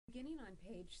Beginning on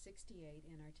page 68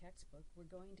 in our textbook, we're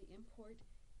going to import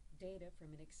data from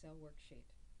an Excel worksheet.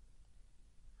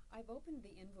 I've opened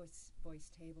the invoice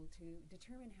table to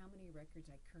determine how many records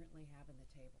I currently have in the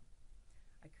table.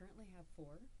 I currently have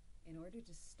 4. In order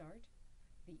to start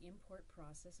the import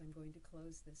process, I'm going to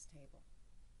close this table.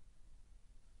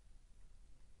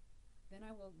 Then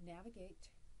I will navigate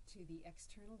to the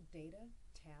External Data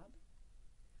tab,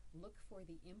 look for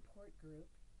the Import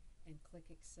group, and click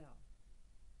Excel.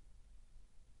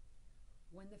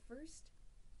 When the first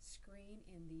screen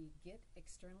in the Get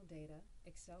External Data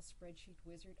Excel spreadsheet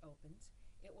wizard opens,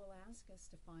 it will ask us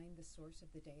to find the source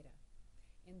of the data.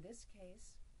 In this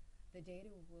case, the data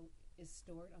is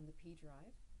stored on the P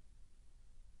drive.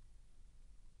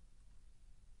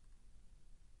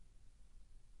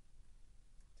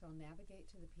 So I'll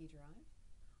navigate to the P drive.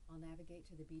 I'll navigate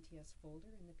to the BTS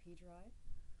folder in the P drive.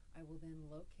 I will then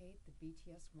locate the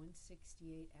BTS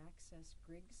 168 Access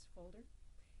Griggs folder.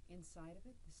 Inside of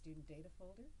it, the Student Data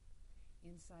folder.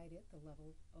 Inside it, the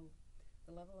Level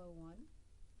 01.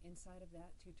 Inside of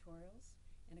that, Tutorials.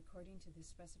 And according to the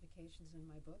specifications in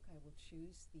my book, I will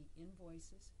choose the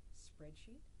Invoices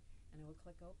spreadsheet, and I will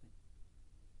click Open.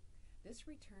 This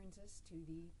returns us to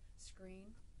the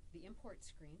screen, the import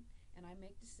screen, and I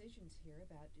make decisions here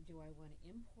about, do I want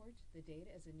to import the data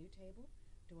as a new table?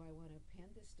 Do I want to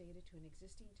append this data to an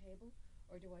existing table?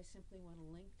 Or do I simply want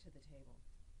to link to the table?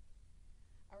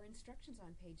 Our instructions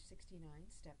on page 69,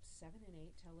 steps 7 and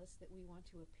 8, tell us that we want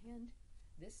to append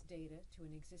this data to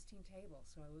an existing table.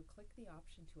 So I would click the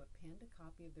option to append a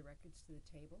copy of the records to the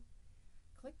table,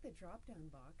 click the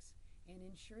drop-down box, and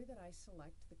ensure that I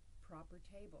select the proper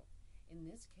table. In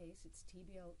this case, it's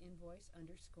TBL invoice _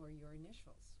 your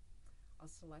initials. I'll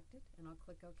select it and I'll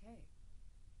click OK.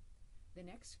 The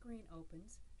next screen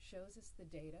opens, shows us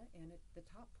the data, and at the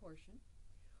top portion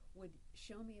would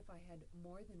show me if I had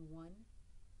more than one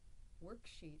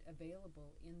worksheet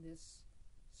available in this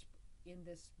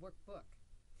workbook.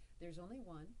 There's only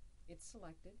one. It's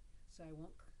selected, so I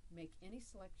won't make any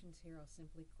selections here. I'll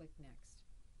simply click Next.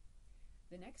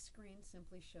 The next screen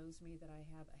simply shows me that I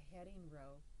have a heading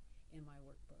row in my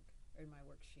workbook, or in my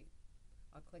worksheet.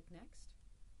 I'll click Next.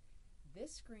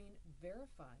 This screen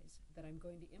verifies that I'm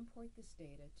going to import this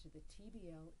data to the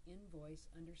TBL invoice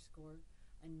 _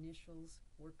 initials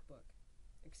workbook.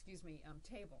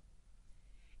 Table.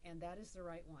 And that is the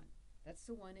right one. That's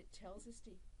the one it tells us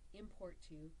to import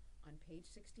to on page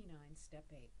 69, step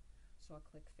 8. So I'll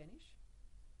click Finish.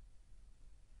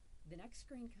 The next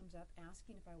screen comes up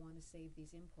asking if I want to save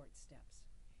these import steps.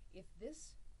 If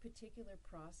this particular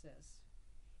process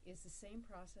is the same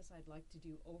process I'd like to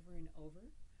do over and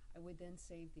over, I would then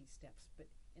save these steps. But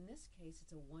in this case,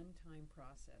 it's a one-time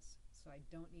process, so I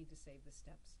don't need to save the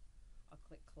steps. I'll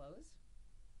click Close.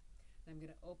 Then I'm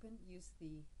going to use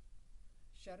the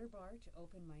shutter bar to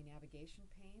open my navigation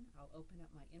pane. I'll open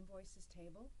up my invoices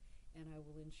table, and I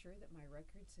will ensure that my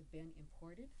records have been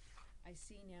imported. I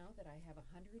see now that I have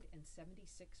 176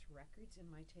 records in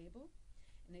my table,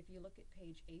 and if you look at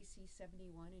page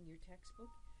AC71 in your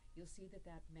textbook, you'll see that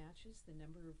that matches the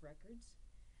number of records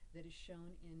that is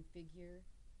shown in figure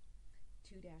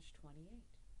 2-28.